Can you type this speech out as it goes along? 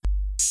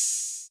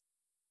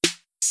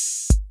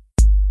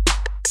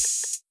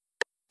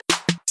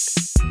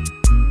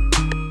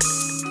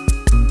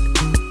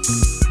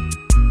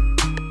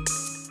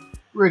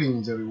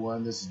Greetings,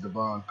 everyone. This is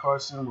Devon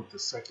Carson with the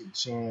Second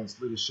Chance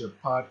Leadership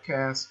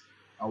Podcast.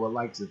 I would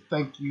like to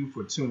thank you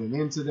for tuning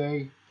in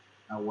today.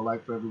 I would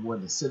like for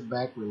everyone to sit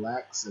back,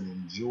 relax, and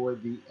enjoy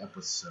the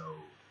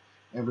episode.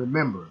 And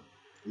remember,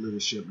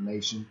 Leadership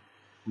Nation,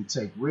 we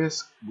take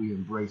risks, we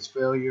embrace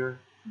failure.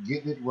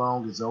 Getting it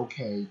wrong is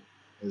okay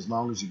as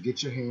long as you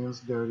get your hands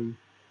dirty,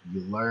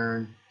 you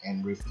learn,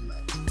 and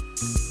reflect.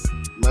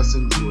 Let's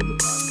enjoy the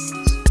podcast.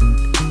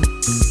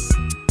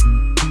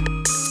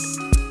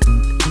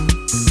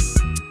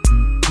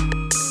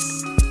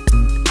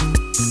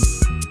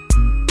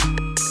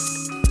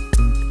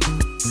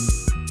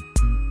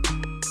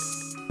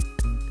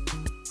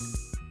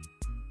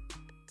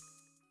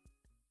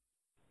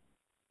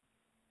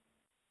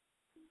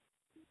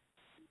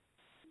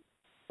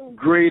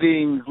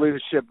 Greetings,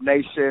 Leadership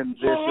Nation.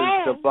 This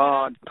is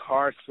Devon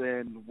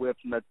Carson with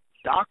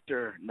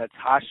Dr.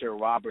 Natasha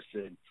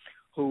Robertson,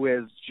 who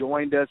has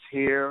joined us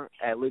here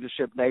at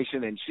Leadership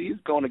Nation, and she's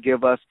going to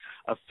give us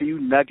a few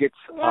nuggets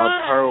of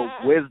her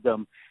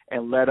wisdom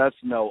and let us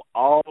know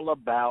all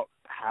about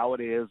how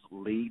it is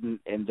leading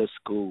in the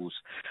schools.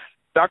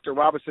 Dr.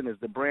 Robertson is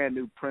the brand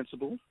new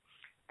principal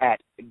at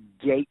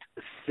Gate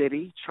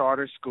City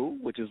Charter School,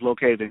 which is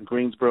located in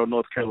Greensboro,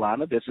 North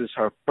Carolina. This is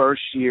her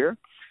first year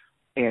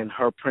in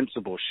her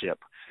principalship.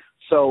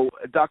 So,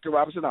 Dr.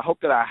 Robertson, I hope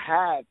that I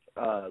had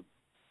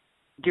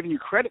given you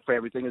credit for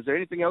everything. Is there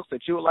anything else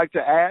that you would like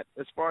to add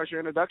as far as your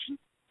introduction?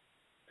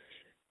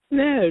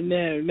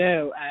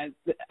 No.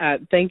 I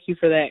thank you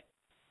for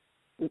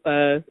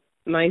that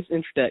nice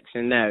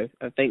introduction. No,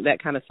 I think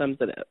that kind of sums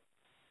it up.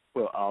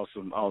 Well,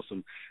 awesome.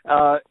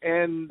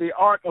 And the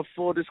art of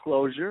full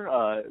disclosure,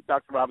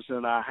 Dr. Robertson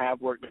and I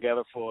have worked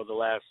together for the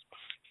last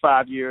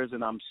 5 years,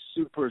 and I'm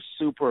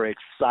super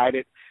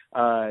excited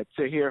to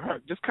hear her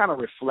just kind of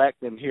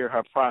reflect and hear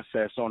her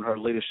process on her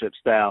leadership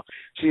style.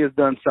 She has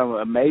done some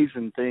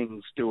amazing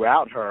things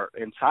throughout her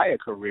entire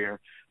career,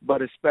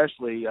 but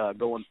especially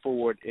going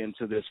forward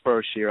into this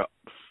first year,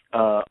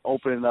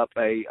 opening up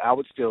I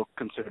would still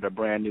consider it a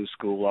brand new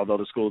school, although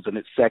the school's in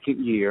its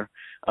second year,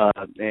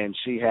 and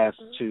she has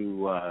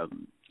to,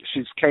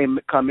 she's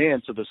come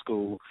into the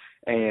school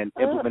and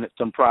implemented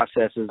some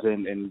processes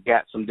and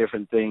got some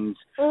different things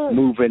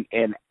moving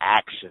in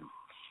action.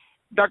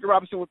 Dr.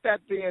 Robinson, with that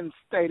being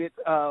stated,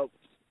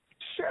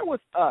 share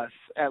with us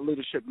at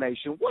Leadership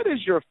Nation, what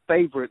is your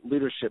favorite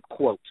leadership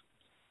quote?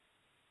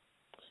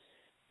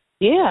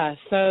 Yeah,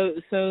 so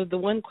the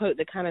one quote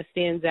that kind of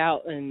stands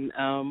out, and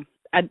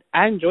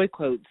I enjoy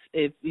quotes.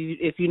 If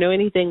you know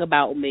anything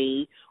about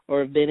me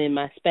or have been in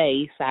my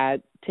space, I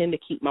tend to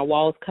keep my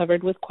walls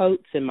covered with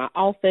quotes in my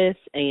office,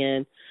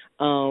 and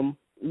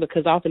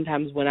because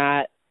oftentimes when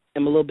I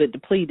am a little bit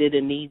depleted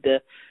and need to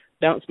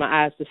bounce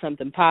my eyes to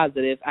something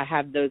positive, I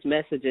have those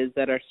messages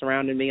that are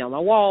surrounding me on my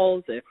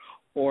walls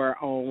or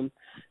on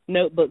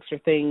notebooks or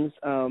things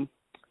that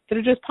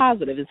are just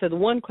positive. And so the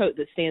one quote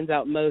that stands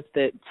out most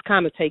that's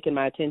kind of taken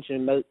my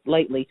attention most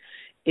lately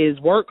is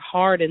work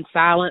hard in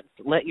silence,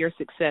 let your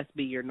success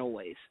be your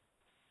noise.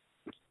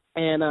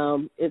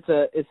 And it's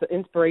an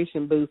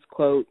Inspiration Boost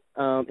quote.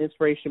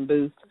 Inspiration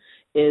Boost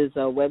is a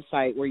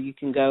website where you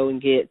can go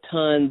and get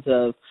tons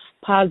of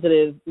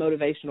positive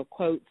motivational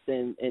quotes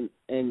and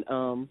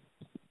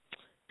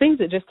things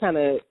that just kind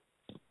of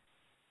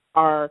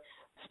are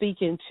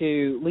speaking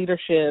to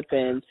leadership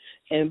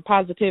and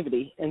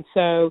positivity. And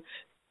so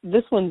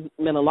this one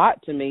meant a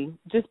lot to me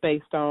just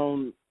based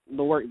on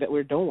the work that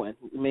we're doing.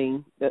 I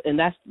mean, and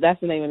that's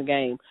the name of the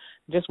game,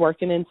 just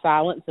working in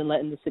silence and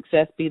letting the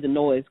success be the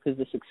noise, because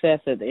the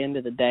success at the end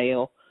of the day,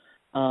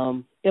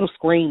 it'll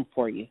scream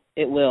for you.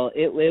 It will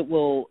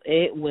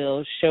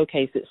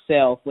showcase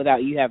itself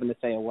without you having to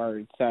say a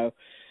word. So,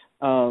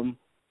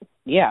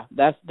 yeah,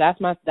 that's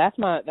my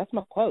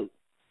quote.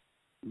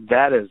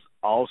 That is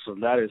awesome.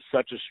 That is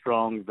such a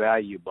strong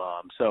value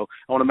bomb. So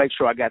I want to make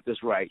sure I got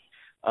this right.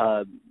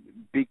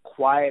 Be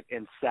quiet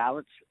in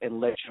silence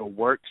and let your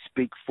work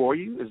speak for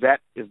you. Is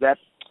that?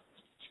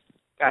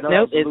 I know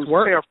nope, it's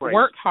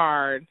work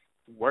hard.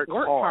 Work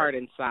hard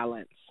in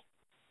silence.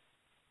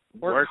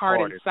 Work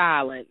hard in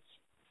silence.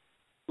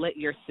 Let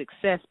your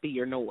success be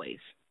your noise.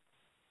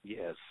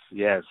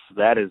 Yes,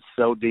 that is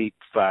so deep,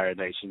 Fire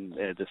Nation.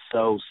 It is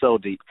so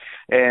deep.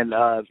 And,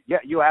 yeah,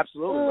 you're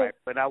absolutely right.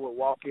 When I would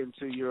walk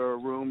into your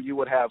room, you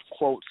would have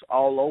quotes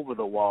all over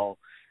the wall,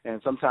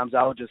 and sometimes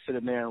I would just sit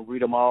in there and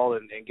read them all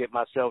and get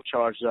myself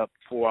charged up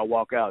before I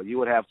walk out. You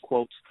would have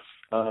quotes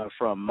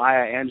from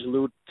Maya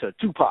Angelou to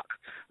Tupac.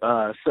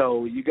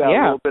 So you got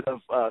a little bit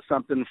of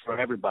something for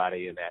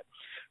everybody in that.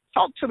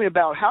 Talk to me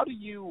about how do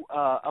you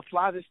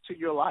apply this to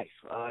your life,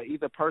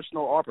 either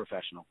personal or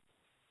professional?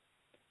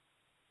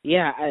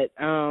 Yeah, I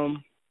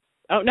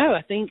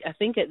think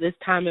at this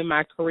time in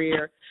my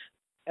career,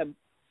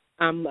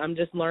 I'm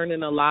just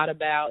learning a lot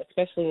about,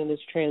 especially in this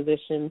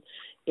transition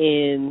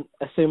in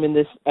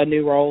assuming a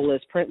new role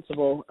as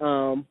principal.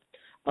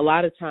 A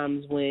lot of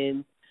times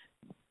when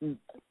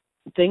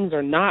things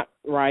are not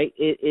right,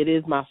 it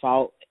is my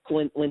fault.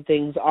 When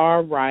things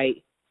are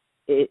right,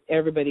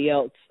 everybody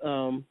else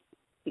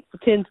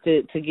tends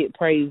to get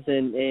praised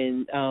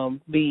and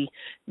be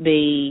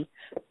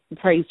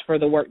praised for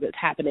the work that's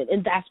happening,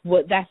 and that's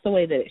the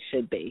way that it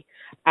should be.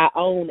 I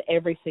own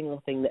every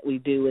single thing that we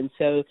do, and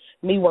so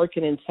me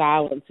working in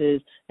silence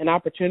is an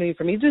opportunity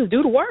for me to just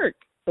do the work.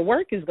 The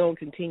work is going to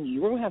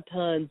continue. We're going to have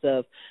tons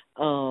of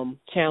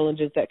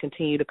challenges that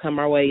continue to come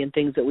our way and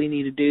things that we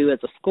need to do as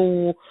a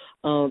school,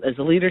 as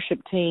a leadership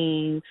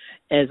team,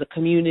 as a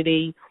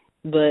community.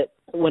 But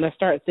when I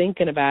start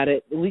thinking about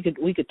it, we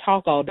could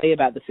talk all day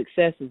about the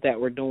successes that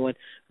we're doing,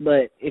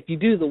 but if you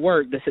do the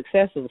work, the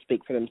successes will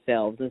speak for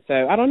themselves. And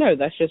so I don't know,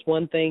 that's just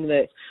one thing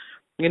that,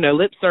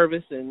 lip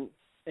service and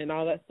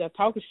all that stuff,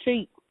 talk is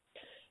cheap.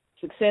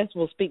 Success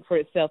will speak for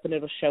itself and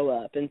it'll show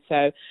up. And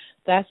so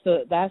that's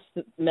the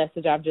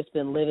message I've just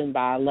been living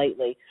by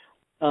lately,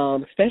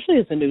 especially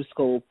as a new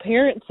school.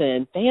 Parents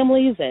and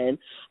families and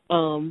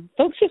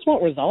folks just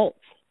want results.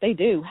 They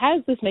do. How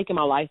is this making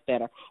my life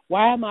better?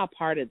 Why am I a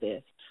part of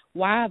this?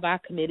 Why have I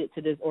committed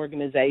to this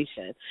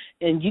organization?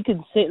 And you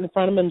can sit in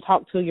front of them and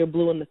talk till you're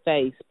blue in the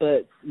face,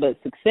 but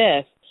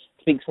success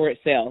speaks for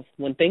itself.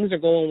 When things are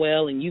going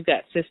well and you've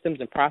got systems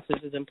and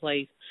processes in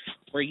place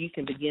where you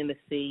can begin to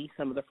see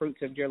some of the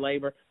fruits of your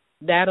labor,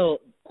 that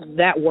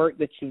work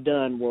that you've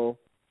done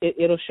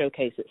it'll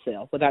showcase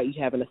itself without you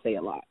having to say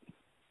a lot.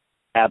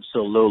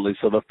 Absolutely.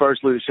 So the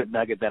first leadership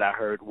nugget that I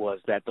heard was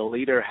that the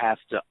leader has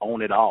to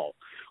own it all.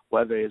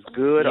 Whether it's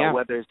good or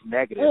whether it's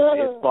negative,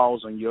 it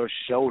falls on your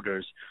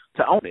shoulders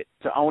to own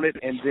it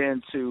and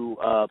then to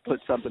put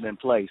something in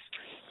place.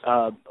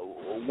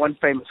 One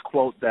famous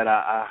quote that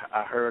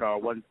I heard, or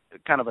one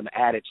kind of an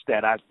adage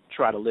that I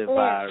try to live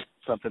by, or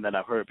something that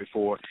I've heard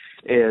before,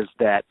 is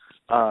that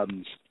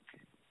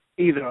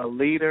either a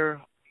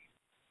leader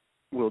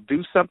will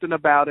do something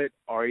about it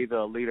or either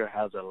a leader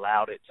has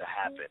allowed it to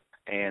happen.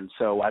 And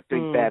so I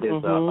think that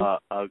is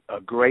a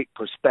great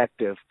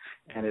perspective,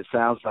 and it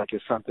sounds like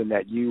it's something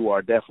that you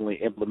are definitely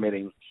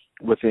implementing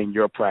within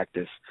your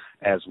practice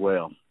as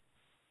well.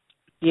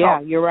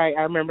 Yeah, you're right.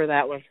 I remember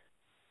that one.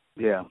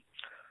 Yeah.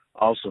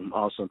 Awesome.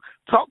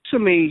 Talk to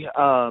me,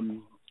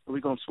 we're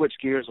going to switch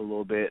gears a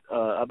little bit,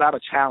 about a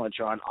challenge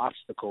or an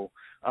obstacle.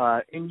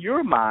 In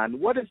your mind,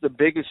 what is the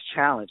biggest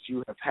challenge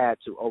you have had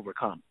to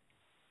overcome?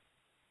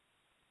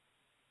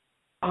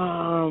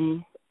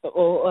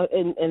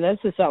 And this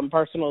is something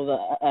personal,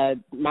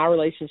 my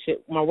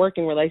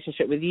working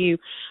relationship with you,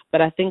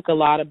 but I think a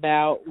lot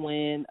about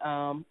when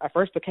I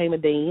first became a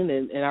dean,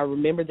 and I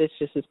remember this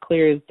just as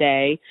clear as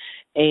day,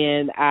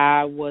 and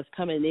I was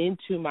coming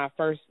into my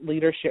first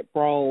leadership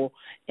role,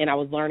 and I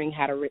was learning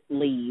how to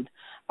lead.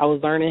 I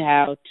was learning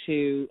how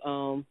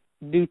to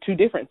do two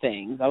different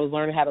things. I was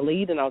learning how to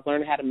lead, and I was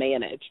learning how to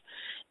manage.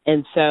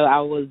 And so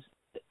I was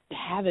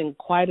having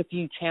quite a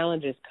few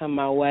challenges come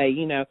my way.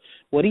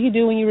 What do you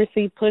do when you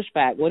receive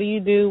pushback? What do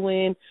you do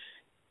when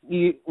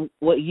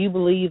what you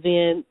believe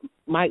in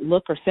might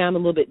look or sound a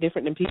little bit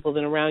different than people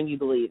that around you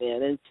believe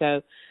in? And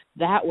so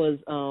that was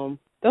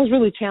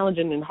really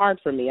challenging and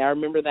hard for me. I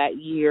remember that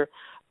year,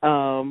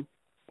 that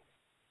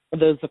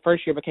was the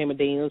first year I became a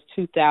dean. It was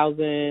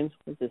 2018,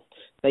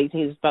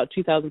 it was about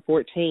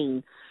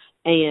 2014.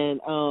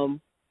 And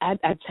I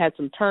had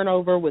some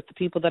turnover with the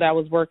people that I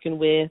was working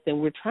with,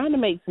 and we're trying to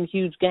make some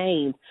huge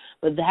gains.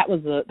 But that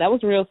was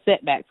a real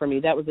setback for me.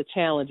 That was a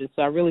challenge, and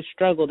so I really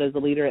struggled as a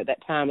leader at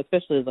that time,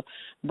 especially as a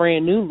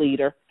brand new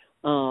leader,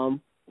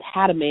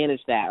 how to manage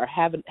that or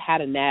how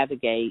to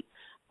navigate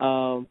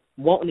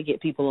wanting to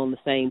get people on the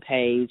same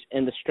page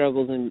and the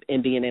struggles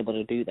in being able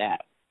to do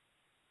that.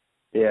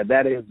 Yeah,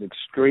 that is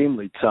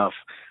extremely tough.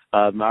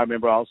 I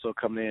remember also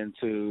coming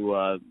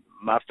into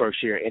my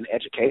first year in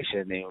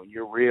education, and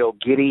you're real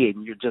giddy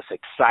and you're just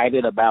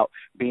excited about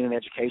being in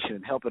education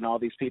and helping all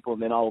these people,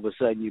 and then all of a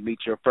sudden you meet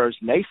your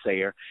first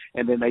naysayer,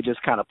 and then they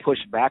just kind of push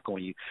back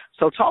on you.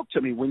 So talk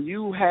to me, when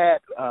you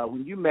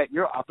met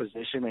your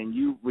opposition and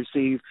you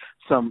received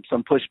some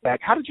pushback,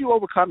 how did you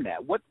overcome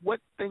that? What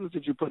things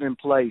did you put in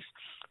place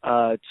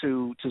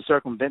to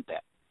circumvent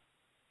that?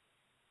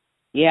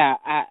 Yeah,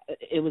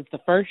 it was the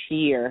first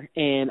year,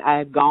 and I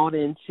had gone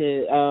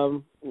into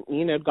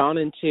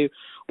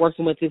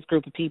working with this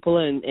group of people,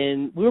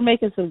 and we were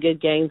making some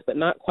good gains, but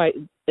not quite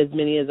as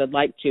many as I'd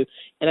like to.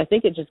 And I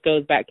think it just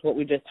goes back to what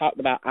we just talked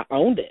about. I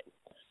owned it.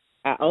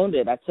 I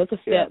took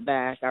a step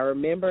back. I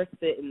remember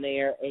sitting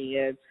there,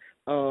 and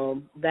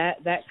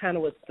that kind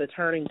of was the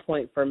turning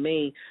point for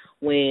me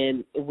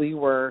when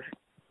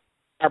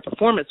our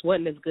performance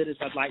wasn't as good as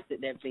I'd liked it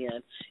to have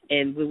been.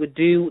 And we would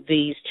do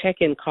these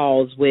check-in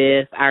calls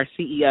with our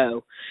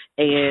CEO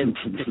and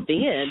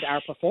defend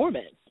our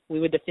performance. We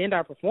would defend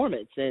our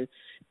performance. And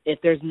if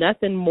there's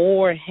nothing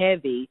more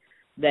heavy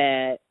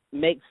that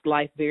makes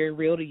life very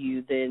real to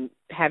you than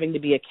having to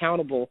be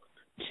accountable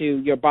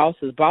to your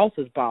boss's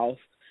boss's boss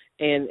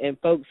and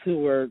folks who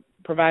were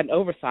providing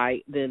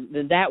oversight, then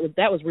that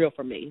was real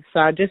for me. So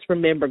I just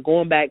remember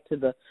going back to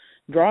the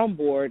drawing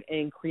board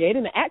and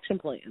creating an action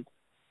plan.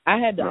 I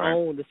had to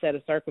own the set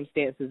of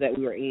circumstances that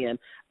we were in.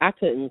 I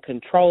couldn't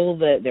control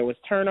that there was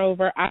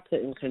turnover. I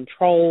couldn't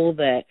control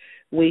that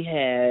we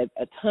had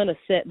a ton of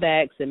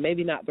setbacks and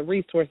maybe not the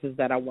resources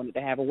that I wanted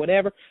to have or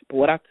whatever. But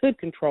what I could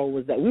control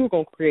was that we were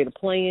going to create a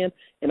plan,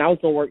 and I was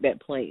going to work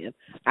that plan.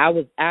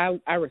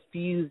 I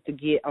refused to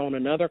get on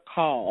another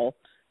call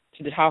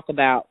to talk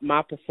about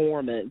my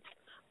performance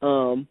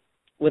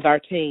with our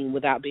team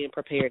without being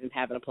prepared and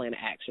having a plan of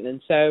action.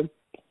 And so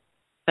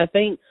I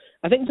think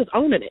just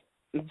owning it.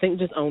 I think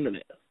just owning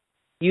it.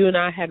 You and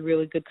I had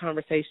really good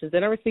conversations,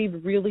 and I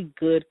received really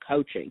good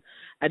coaching.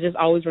 I just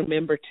always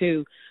remember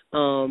too,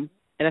 and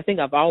I think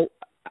I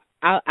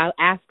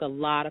ask a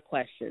lot of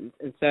questions,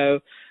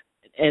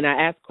 and I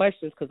ask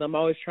questions because I'm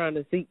always trying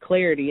to seek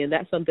clarity, and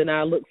that's something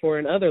I look for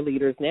in other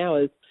leaders now.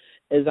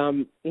 As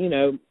I'm,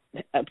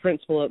 a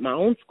principal at my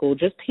own school,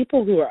 just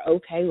people who are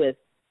okay with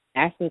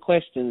asking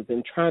questions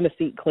and trying to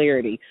seek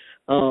clarity,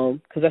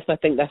 because I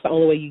think that's the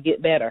only way you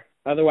get better.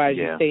 Otherwise,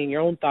 you stay in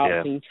your own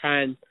thoughts and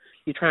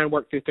you try and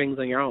work through things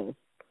on your own.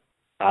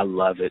 I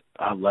love it.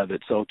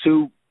 So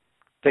 2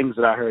 things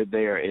that I heard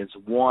there is,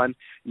 1,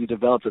 you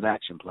developed an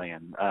action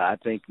plan. I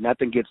think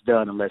nothing gets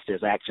done unless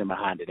there's action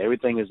behind it.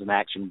 Everything is an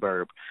action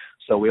verb.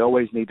 So we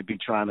always need to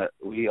try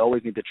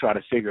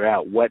to figure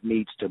out what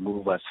needs to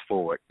move us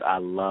forward. I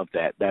love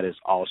that. That is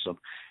awesome.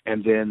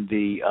 And then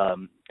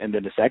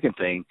the second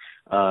thing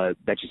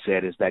that you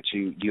said is that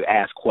you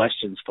ask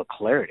questions for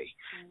clarity.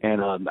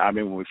 And I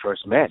remember when we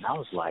first met, and I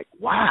was like,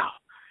 wow,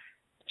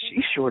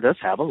 she sure does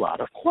have a lot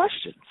of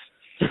questions.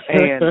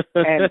 And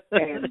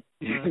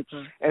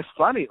it's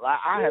funny,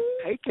 I have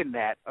taken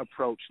that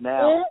approach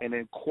now and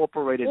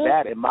incorporated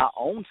that in my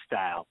own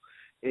style,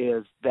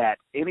 is that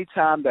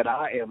anytime that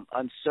I am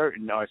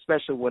uncertain, or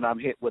especially when I'm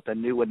hit with a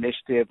new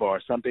initiative or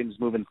something's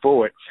moving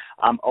forward,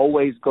 I'm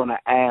always going to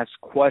ask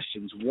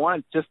questions.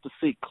 1, just to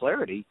seek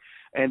clarity,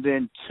 and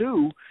then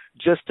 2,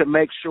 just to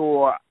make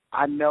sure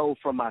I know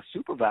from my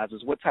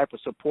supervisors what type of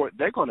support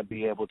they're going to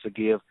be able to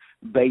give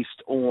based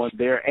on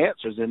their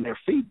answers and their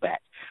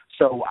feedback.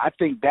 So I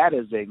think that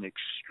is an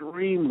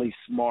extremely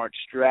smart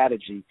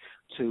strategy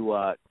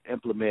to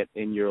implement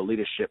in your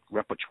leadership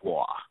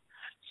repertoire.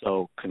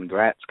 So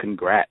congrats.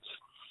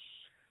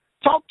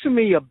 Talk to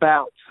me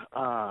about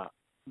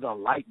the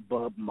light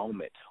bulb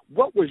moment.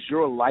 What was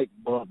your light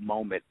bulb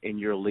moment in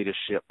your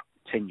leadership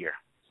tenure?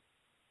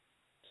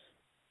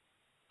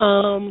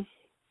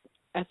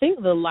 I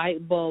think the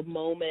light bulb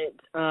moment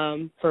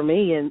for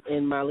me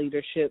in my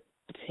leadership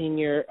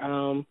tenure,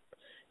 and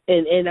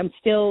I'm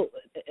still,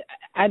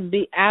 it'd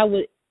be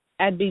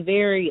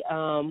very,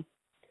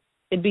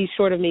 it'd be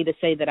short of me to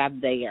say that I'm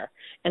there.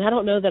 And I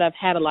don't know that I've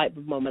had a light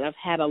bulb moment. I've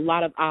had a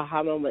lot of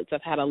aha moments.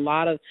 I've had a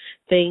lot of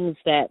things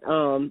that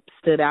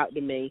stood out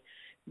to me.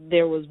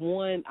 There was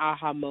one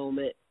aha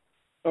moment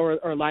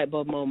or light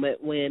bulb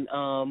moment when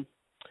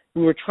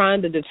we were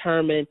trying to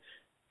determine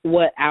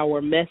what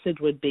our message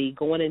would be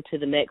going into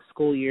the next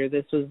school year.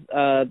 This was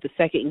the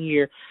second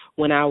year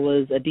when I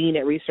was a dean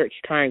at Research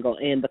Triangle,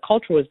 and the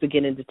culture was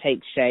beginning to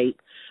take shape,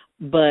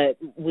 but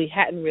we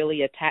hadn't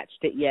really attached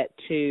it yet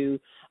to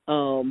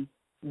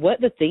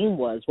what the theme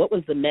was, what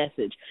was the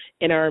message.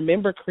 And I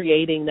remember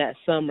creating that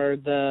summer,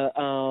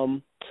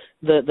 the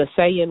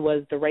saying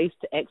was, the race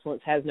to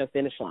excellence has no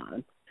finish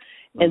line.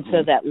 Mm-hmm. And so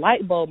that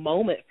light bulb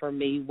moment for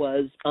me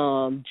was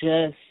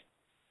just,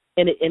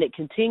 and it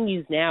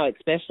continues now,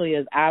 especially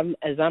as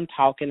I'm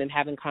talking and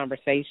having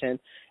conversation,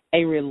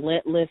 a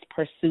relentless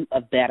pursuit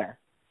of better,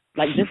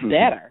 like just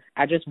better.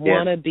 I just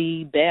want to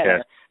be better.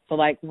 Yeah. So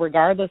like,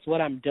 regardless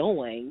what I'm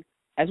doing,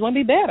 I just want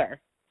to be better.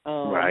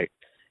 Right.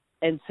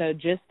 And so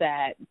just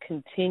that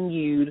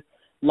continued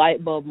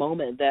light bulb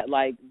moment that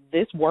like,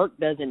 this work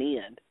doesn't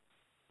end.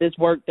 This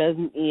work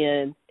doesn't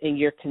end, and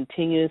you're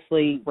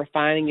continuously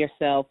refining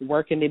yourself,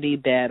 working to be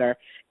better,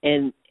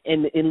 and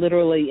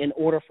literally in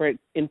order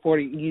for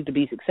you to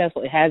be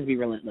successful, it has to be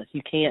relentless.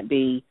 You can't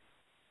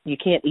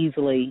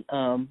easily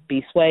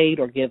be swayed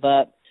or give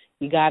up.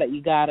 You gotta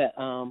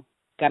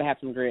have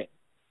some grit.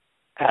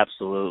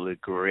 Absolutely,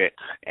 grit.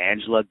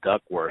 Angela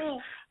Duckworth.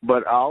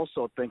 But I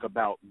also think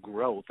about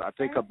growth. I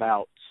think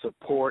about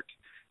support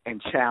and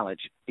challenge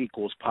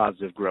equals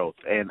positive growth.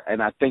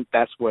 And I think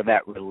that's where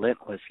that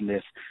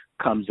relentlessness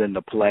comes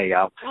into play.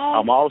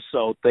 I'm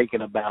also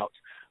thinking about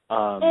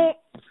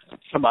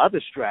some other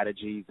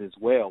strategies as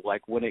well.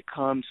 Like when it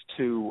comes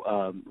to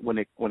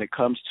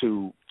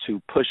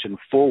pushing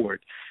forward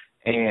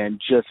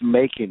and just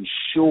making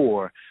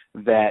sure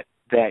that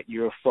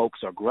your folks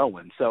are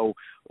growing. So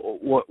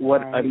what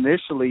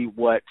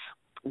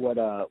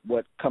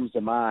comes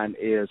to mind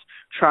is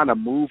trying to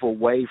move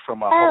away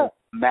from a whole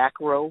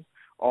macro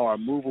or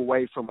move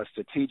away from a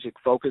strategic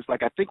focus.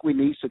 Like, I think we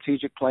need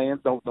strategic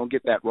plans. Don't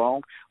get that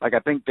wrong. Like, I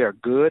think they're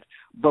good.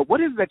 But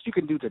what is it that you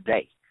can do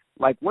today?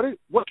 Like,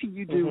 what can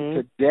you do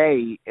Mm-hmm.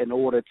 today in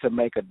order to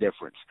make a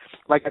difference?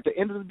 Like, at the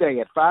end of the day,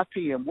 at 5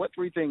 p.m., what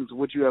 3 things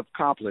would you have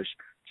accomplished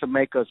to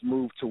make us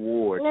move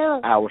toward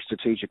our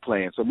strategic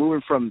plan? So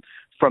moving from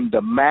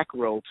the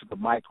macro to the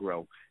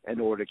micro in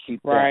order to keep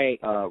Right.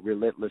 that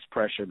relentless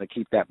pressure, to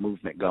keep that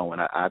movement going.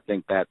 I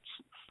think that's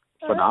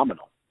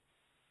phenomenal.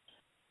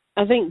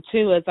 I think,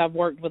 too, as I've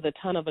worked with a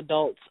ton of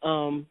adults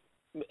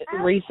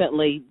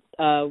recently,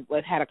 I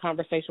had a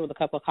conversation with a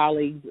couple of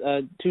colleagues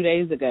 2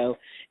 days ago,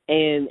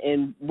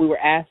 and we were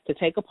asked to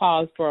take a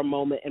pause for a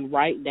moment and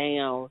write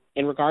down,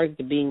 in regards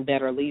to being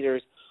better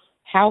leaders,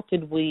 how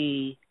could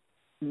we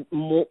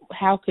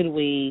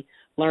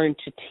learn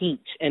to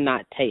teach and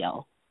not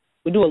tell?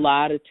 We do a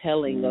lot of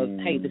telling of,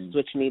 hey, this is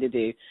what you need to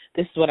do.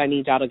 This is what I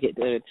need y'all to get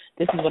done.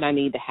 This is what I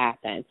need to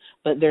happen.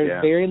 But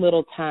there's very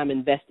little time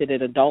invested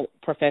in adult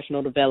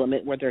professional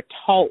development where they're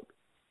taught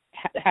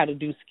how to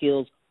do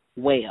skills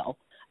well.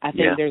 I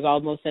think there's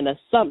almost an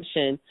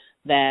assumption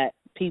that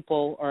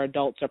people or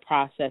adults are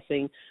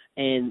processing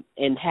and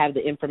have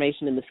the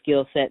information and the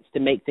skill sets to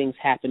make things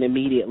happen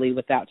immediately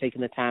without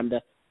taking the time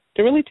to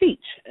really teach.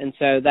 And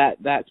so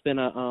that's been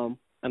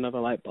another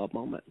light bulb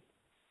moment.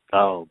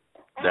 Oh,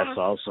 that's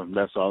awesome.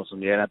 That's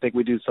awesome. Yeah, and I think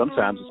we do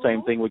sometimes the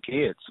same thing with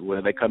kids.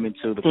 When they come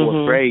into the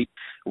fourth grade,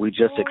 we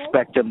just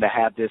expect them to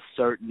have this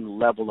certain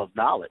level of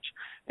knowledge.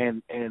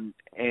 And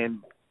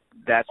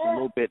that's a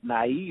little bit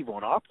naive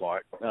on our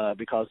part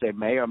because they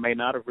may or may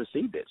not have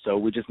received it. So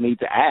we just need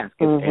to ask.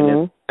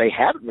 And if they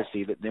haven't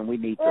received it, then we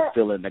need to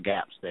fill in the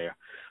gaps there.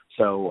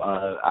 So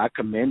I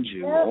commend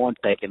you on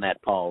taking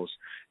that pause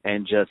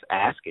and just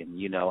asking,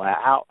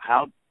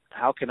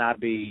 how can I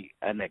be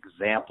an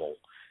example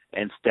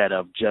instead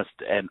of just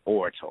an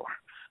orator?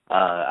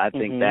 I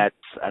think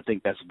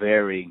that's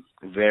very,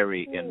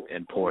 very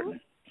important.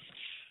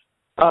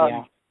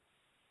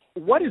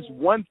 What is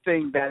one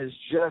thing that is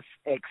just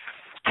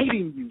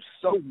exciting you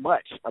so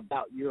much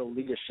about your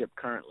leadership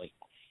currently?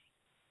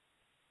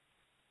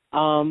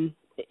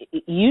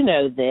 You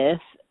know this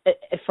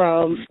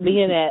from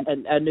being at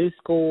a new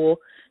school,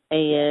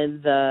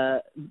 and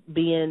the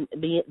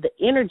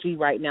energy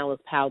right now is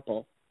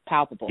palpable.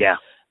 Yeah.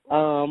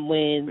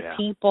 When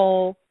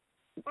people,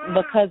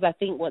 because I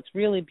think what's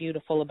really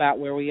beautiful about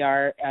where we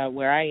are,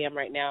 where I am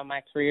right now in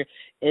my career,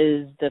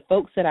 is the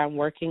folks that I'm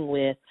working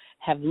with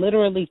have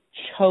literally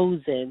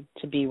chosen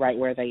to be right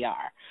where they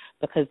are,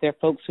 because they're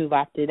folks who've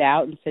opted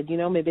out and said,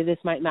 maybe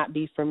this might not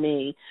be for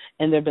me.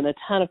 And there have been a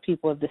ton of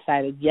people who have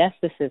decided, yes,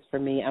 this is for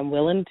me. I'm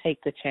willing to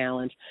take the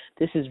challenge.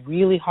 This is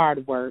really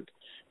hard work.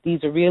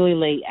 These are really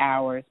late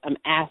hours. I'm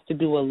asked to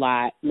do a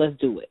lot. Let's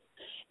do it.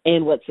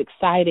 And what's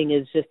exciting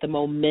is just the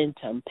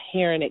momentum,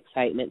 parent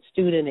excitement,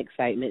 student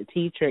excitement,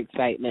 teacher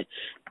excitement,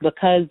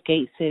 because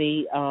Gate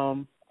City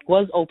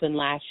was open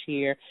last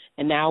year,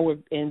 and now we're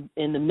in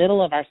the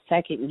middle of our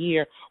second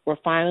year. We're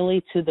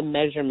finally to the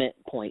measurement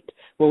point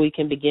where we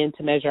can begin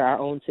to measure our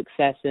own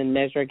success and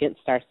measure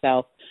against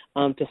ourselves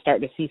to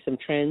start to see some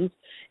trends.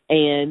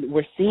 And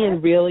we're seeing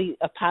really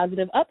a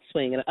positive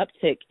upswing and an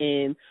uptick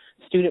in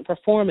student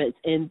performance,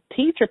 in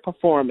teacher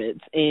performance,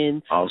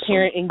 in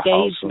parent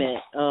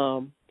engagement.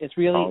 It's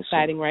really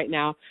exciting right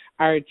now.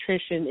 Our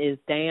attrition is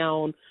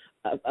down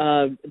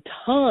a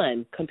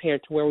ton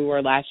compared to where we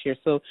were last year.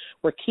 So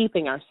we're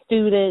keeping our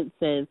students,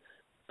 and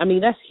I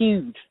mean, that's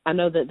huge. I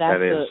know that's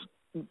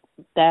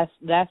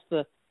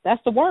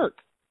the work.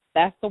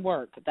 That's the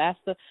work. That's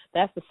the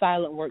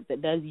silent work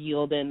that does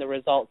yield in the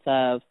results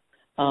of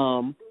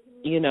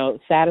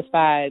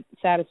satisfied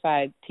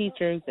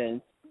teachers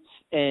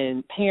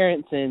and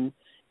parents, and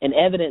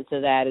evidence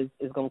of that is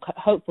going to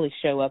hopefully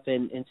show up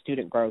in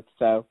student growth.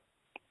 So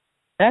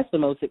that's the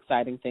most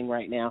exciting thing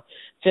right now.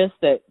 Just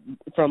that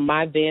from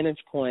my vantage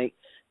point,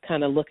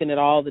 kind of looking at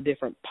all the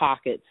different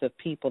pockets of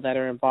people that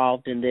are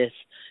involved in this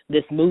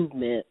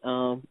movement,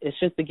 it's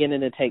just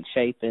beginning to take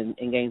shape and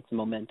gain some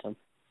momentum.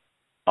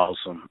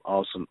 Awesome.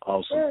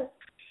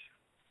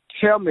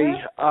 Tell me,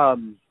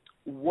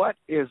 what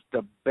is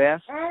the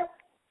best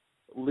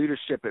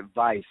leadership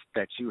advice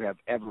that you have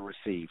ever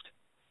received?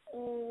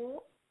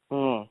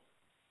 The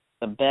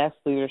best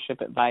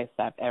leadership advice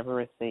I've ever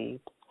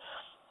received.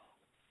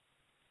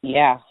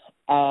 Yeah.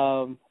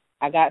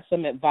 I got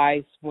some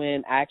advice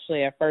when I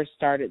first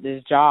started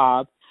this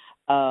job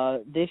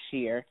this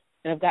year,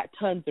 and I've got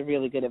tons of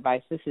really good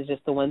advice. This is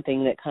just the one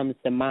thing that comes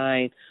to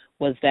mind,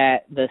 was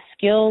that the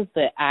skills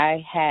that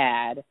I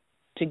had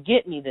to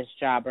get me this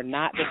job are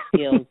not the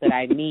skills that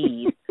I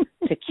need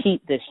to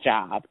keep this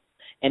job.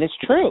 And it's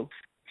true.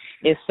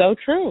 It's so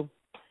true.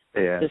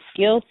 Yeah. The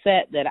skill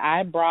set that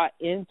I brought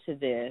into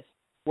this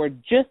were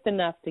just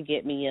enough to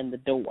get me in the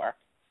door.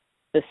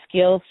 The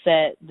skill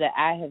set that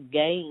I have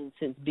gained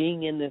since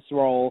being in this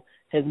role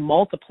has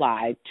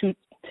multiplied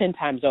 10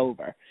 times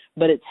over.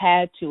 But it's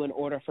had to in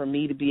order for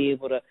me to be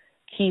able to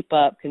keep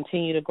up,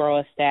 continue to grow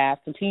a staff,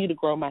 continue to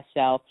grow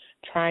myself,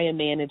 try and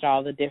manage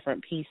all the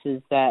different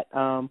pieces that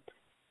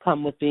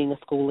come with being a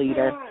school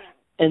leader.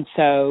 And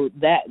so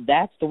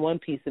that's the one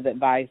piece of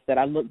advice that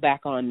I look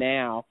back on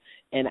now,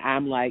 and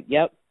I'm like,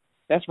 yep,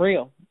 That's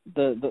real.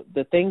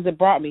 The things that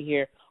brought me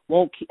here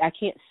I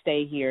can't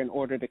stay here in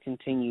order to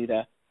continue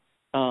to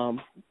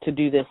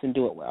do this and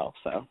do it well.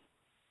 So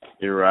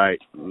you're right.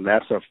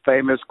 That's a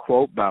famous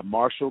quote by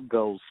Marshall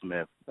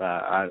Goldsmith.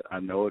 I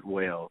know it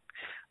well.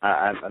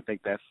 I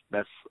think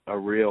that's a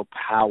real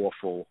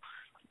powerful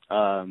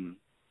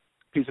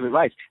piece of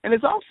advice. And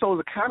it's also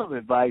the kind of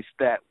advice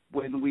that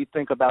when we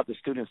think about the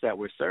students that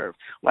we're served,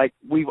 like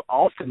we've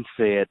often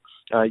said,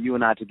 you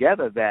and I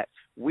together, that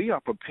we are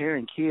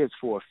preparing kids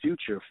for a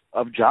future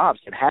of jobs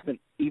that haven't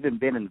even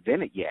been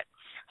invented yet.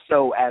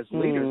 So as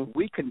leaders,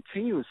 we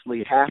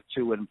continuously have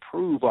to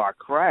improve our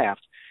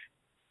craft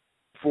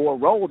for a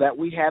role that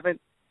we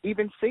haven't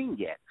even seen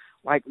yet.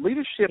 Like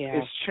leadership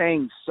has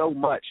changed so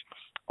much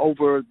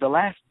over the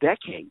last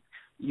decade.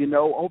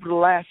 Over the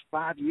last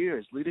 5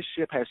 years,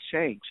 leadership has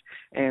changed.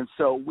 And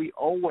so we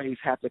always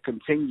have to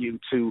continue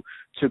to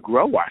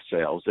grow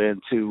ourselves and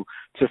to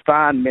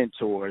find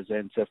mentors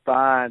and to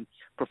find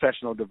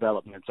professional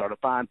developments or to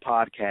find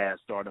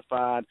podcasts or to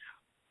find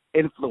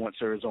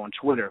influencers on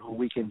Twitter who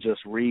we can just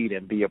read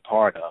and be a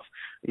part of,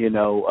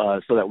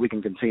 so that we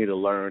can continue to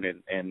learn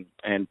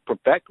and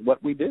perfect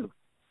what we do.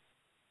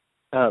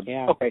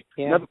 Okay,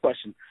 another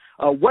question.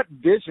 What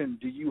vision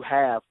do you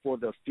have for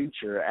the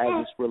future as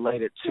it's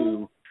related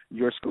to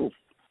your school?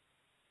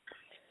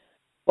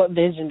 What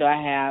vision do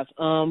I have?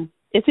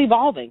 It's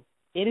evolving.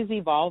 It is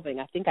evolving.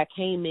 I think I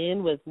came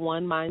in with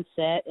one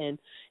mindset,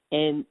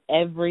 and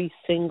every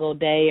single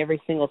day,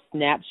 every single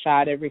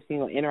snapshot, every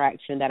single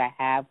interaction that I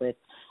have with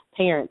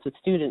parents, with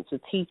students,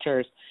 with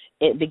teachers,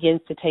 it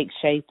begins to take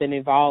shape and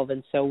evolve.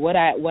 And so what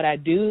I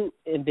do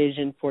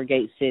envision for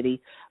Gate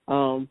City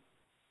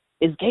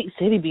is Gate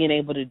City being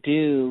able to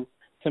do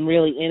some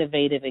really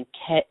innovative and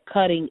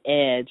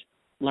cutting-edge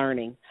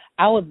learning.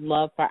 I would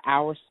love for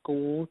our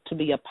school to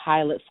be a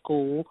pilot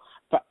school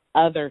for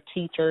other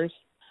teachers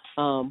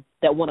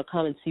that want to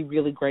come and see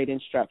really great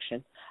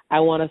instruction.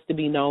 I want us to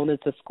be known as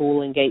a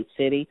school in Gate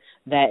City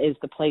that is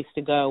the place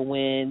to go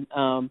when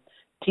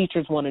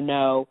teachers want to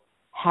know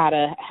how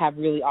to have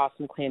really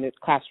awesome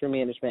classroom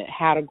management,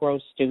 how to grow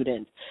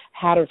students,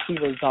 how to see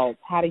results,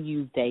 how to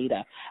use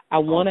data. I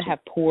want to have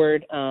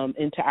poured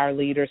into our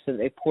leaders so that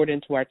they poured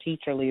into our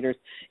teacher leaders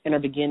and are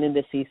beginning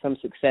to see some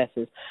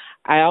successes.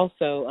 I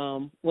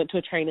also went to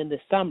a training this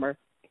summer,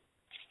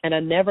 and I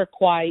never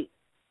quite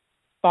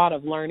thought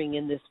of learning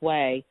in this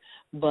way,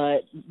 but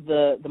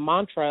the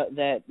mantra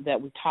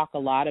that we talk a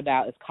lot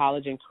about is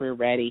college and career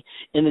ready.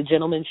 And the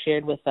gentleman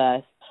shared with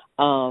us,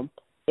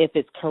 if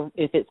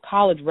it's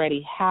college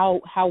ready,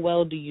 how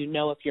well do you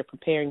know if you're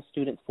preparing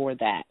students for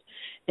that?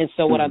 And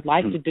so what I'd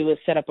like to do is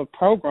set up a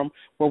program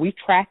where we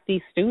track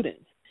these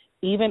students,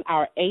 even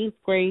our 8th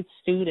grade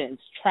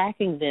students,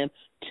 tracking them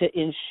to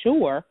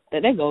ensure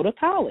that they go to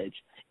college.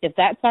 If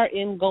that's our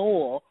end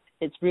goal,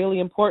 it's really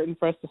important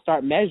for us to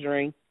start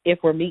measuring if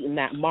we're meeting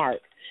that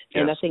mark.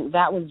 Yes. And I think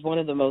that was one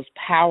of the most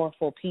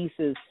powerful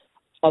pieces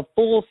of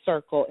full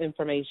circle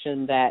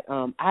information that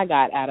I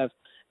got out of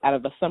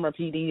a summer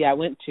PD I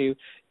went to,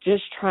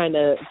 just trying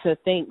to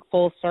think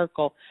full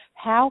circle.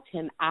 How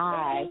can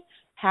I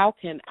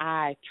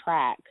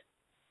track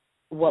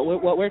what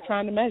we're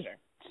trying to measure?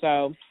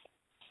 So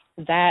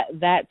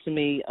that to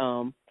me,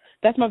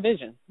 that's my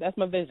vision. That's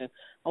my vision.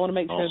 I want to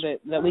make sure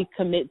that we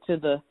commit to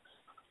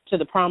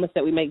the promise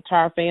that we make to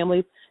our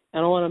families,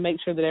 and I want to make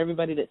sure that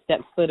everybody that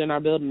steps foot in our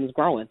building is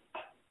growing.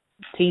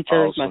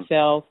 Teachers,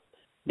 myself,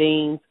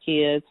 deans,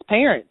 kids,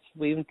 parents.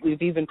 We've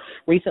even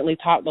recently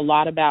talked a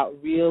lot about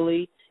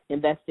really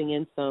investing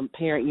in some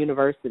parent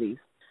universities.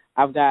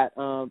 I've got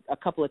a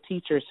couple of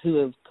teachers who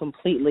have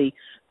completely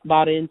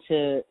bought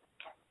into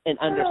and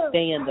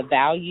understand the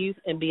values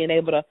and being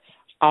able to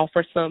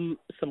offer some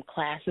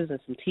classes and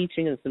some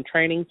teaching and some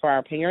training for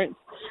our parents.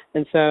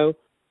 And so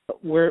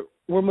we're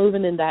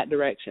moving in that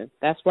direction.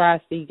 That's where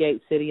I see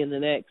Gate City in the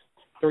next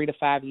 3 to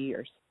 5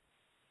 years.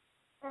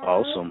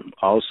 Awesome.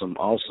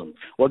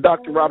 Well,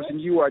 Dr. Robinson,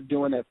 you are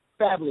doing a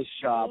fabulous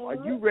job. Are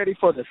you ready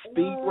for the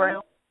speed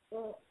round?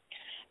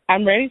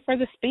 I'm ready for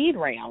the speed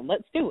round.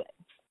 Let's do it.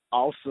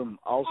 Awesome.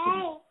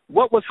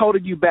 What was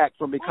holding you back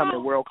from becoming a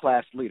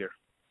world-class leader?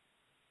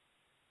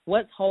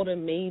 What's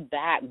holding me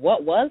back?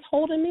 What was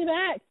holding me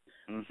back?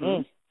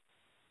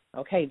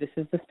 Okay, this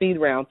is the speed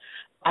round.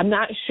 I'm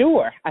not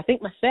sure. I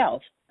think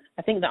myself.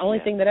 I think the only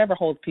thing that ever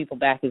holds people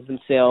back is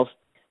themselves.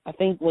 I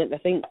think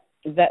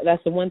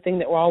that's the one thing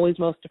that we're always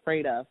most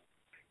afraid of,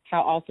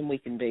 how awesome we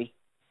can be.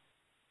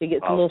 It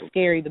gets a little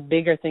scary the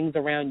bigger things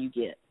around you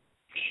get.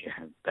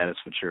 Yeah, that is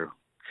for sure.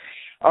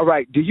 All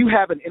right. Do you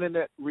have an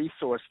internet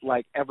resource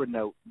like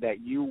Evernote that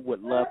you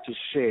would love to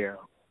share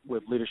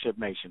with Leadership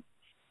Nation?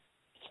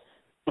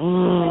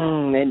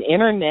 An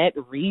internet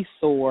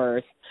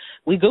resource.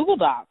 We Google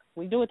Doc.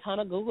 We do a ton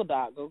of Google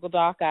Doc. Google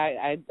Doc,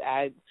 I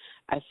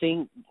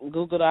think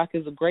Google Doc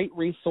is a great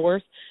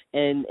resource,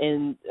 and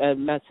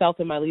myself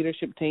and my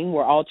leadership team,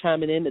 we're all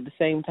chiming in at the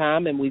same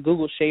time, and we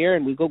Google Share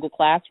and we Google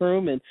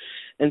Classroom, and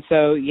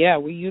so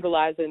we're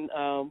utilizing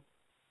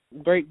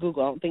great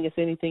Google. I don't think it's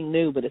anything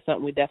new, but it's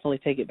something we definitely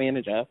take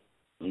advantage of.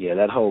 Yeah,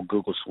 that whole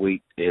Google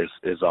suite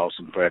is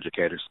awesome for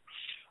educators.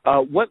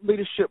 What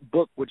leadership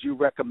book would you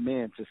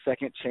recommend to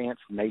Second Chance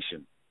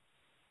Nation?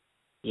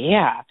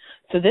 Yeah.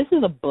 So this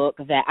is a book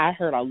that I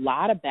heard a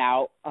lot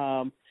about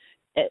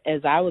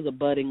as I was a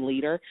budding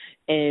leader.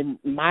 And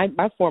my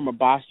former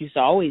boss used to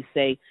always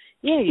say,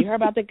 yeah, you heard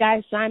about the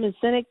guy Simon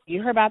Sinek?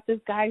 You heard about this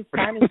guy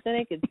Simon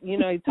Sinek? It's,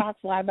 he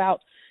talks a lot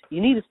about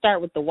you need to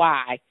start with the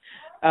why.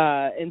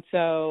 And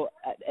so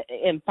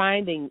in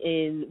finding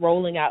in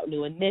rolling out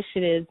new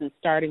initiatives and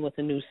starting with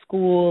a new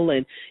school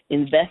and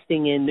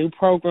investing in new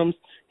programs,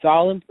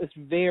 it's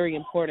very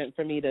important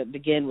for me to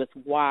begin with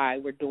why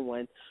we're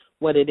doing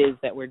what it is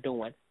that we're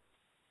doing.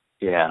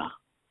 Yeah.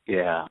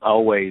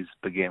 Always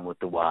begin with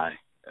the why.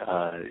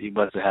 You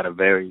must have had a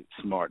very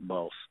smart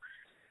boss.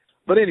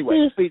 But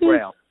anyway, speak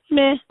round.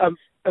 Meh.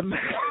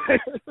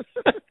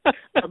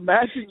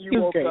 Imagine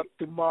you woke up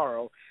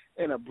tomorrow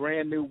in a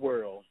brand new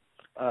world,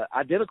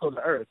 identical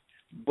to Earth,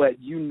 but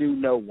you knew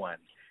no one.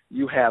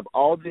 You have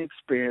all the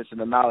experience and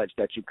the knowledge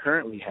that you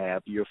currently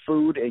have. Your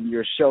food and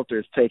your shelter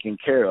is taken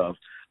care of,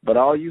 but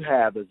all you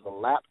have is a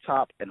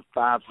laptop and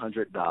 $500.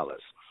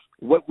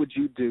 What would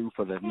you do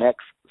for the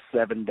next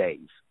 7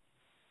 days?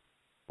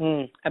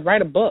 I'd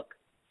write a book.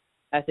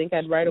 I think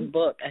I'd write a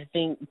book. I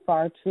think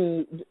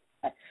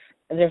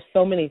there's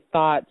so many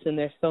thoughts and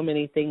there's so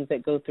many things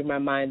that go through my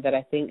mind that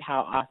I think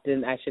how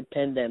often I should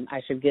pen them.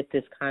 I should get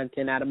this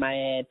content out of my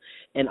head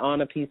and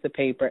on a piece of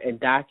paper and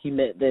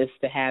document this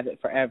to have it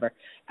forever.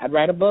 I'd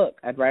write a book.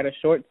 I'd write a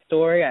short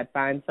story. I'd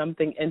find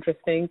something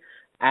interesting.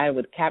 I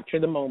would capture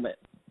the moment.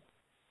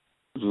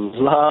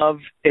 Love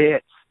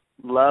it.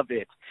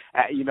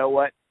 You know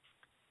what?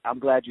 I'm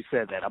glad you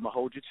said that. I'm going to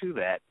hold you to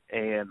that.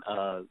 And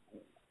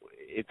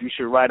if you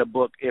should write a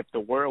book if the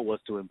world was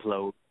to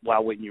implode, why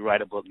wouldn't you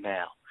write a book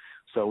now?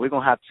 So we're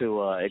going to have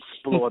to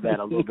explore that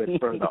a little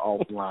bit further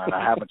offline.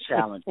 I have a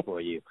challenge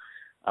for you.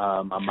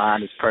 My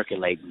mind is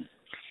percolating.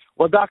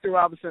 Well, Dr.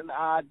 Robinson,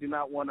 I do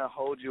not want to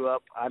hold you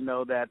up. I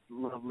know that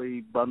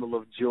lovely bundle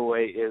of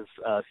joy is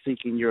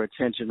seeking your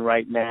attention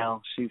right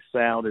now. She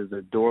sounds as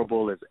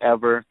adorable as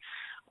ever.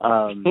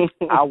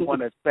 I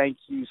want to thank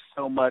you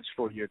so much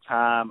for your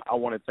time. I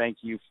want to thank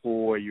you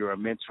for your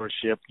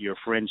mentorship, your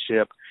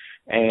friendship,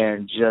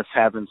 and just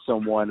having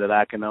someone that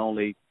I can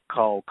only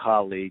call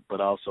colleague,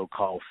 but also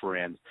call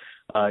friend.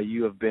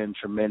 You have been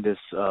tremendous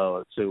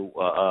to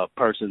a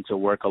person to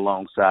work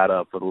alongside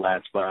of for the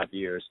last 5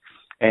 years.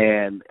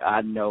 And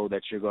I know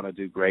that you're going to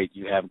do great.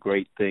 You have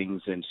great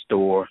things in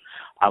store.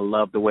 I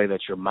love the way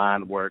that your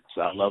mind works.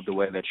 I love the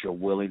way that you're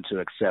willing to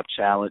accept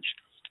challenge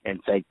and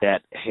take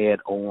that head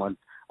on.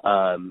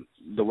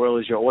 The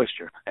world is your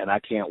oyster, and I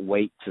can't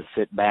wait to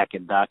sit back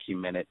and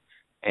document it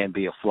and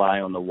be a fly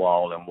on the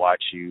wall and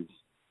watch you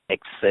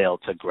excel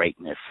to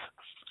greatness.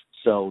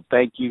 So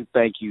thank you,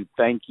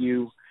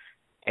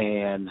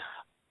 and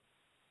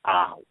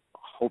I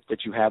hope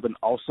that you have an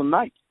awesome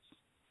night.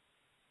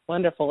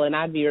 Wonderful, and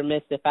I'd be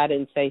remiss if I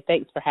didn't say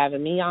thanks for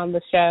having me on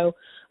the show.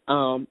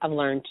 I've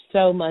learned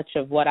so much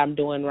of what I'm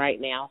doing right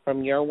now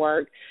from your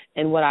work,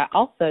 and what I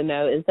also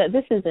know is that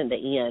this isn't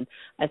the end.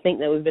 I think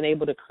that we've been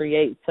able to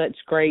create such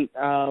great,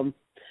 have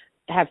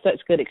such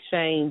good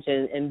exchange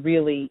and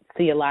really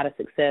see a lot of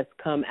success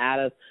come out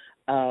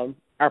of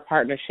our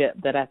partnership,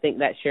 that I think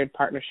that shared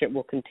partnership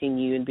will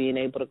continue in being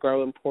able to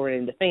grow and pour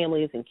into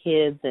families and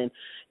kids and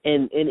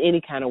in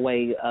any kind of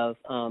way of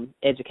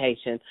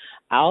education.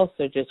 I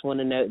also just want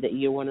to note that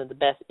you're one of the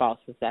best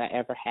bosses that I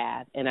ever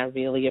had, and I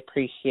really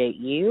appreciate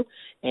you,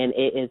 and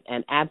it is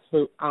an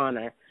absolute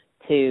honor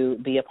to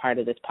be a part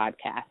of this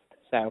podcast.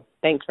 So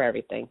thanks for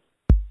everything.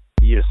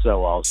 You're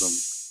so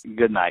awesome.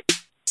 Good night.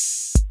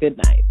 Good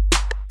night.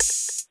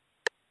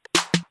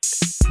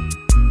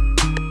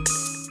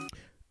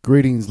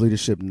 Greetings,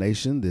 Leadership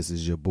Nation. This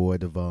is your boy,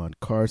 Devon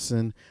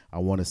Carson. I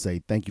want to say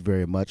thank you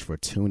very much for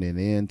tuning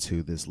in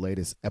to this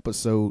latest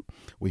episode.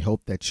 We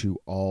hope that you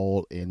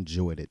all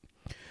enjoyed it.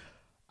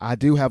 I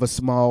do have a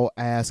small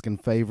ask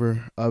and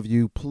favor of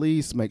you.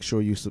 Please make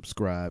sure you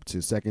subscribe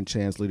to Second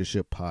Chance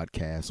Leadership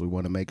Podcast. We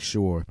want to make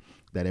sure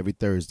that every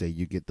Thursday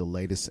you get the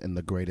latest and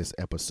the greatest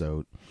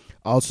episode.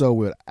 Also,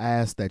 we'd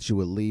ask that you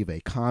would leave a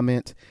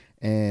comment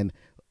and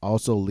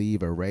also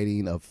leave a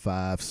rating of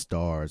 5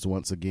 stars.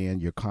 Once again,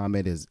 your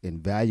comment is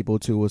invaluable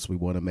to us. We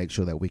want to make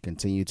sure that we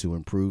continue to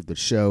improve the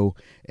show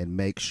and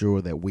make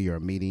sure that we are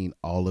meeting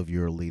all of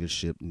your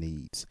leadership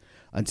needs.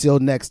 Until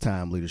next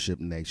time, Leadership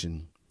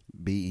Nation,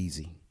 be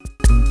easy.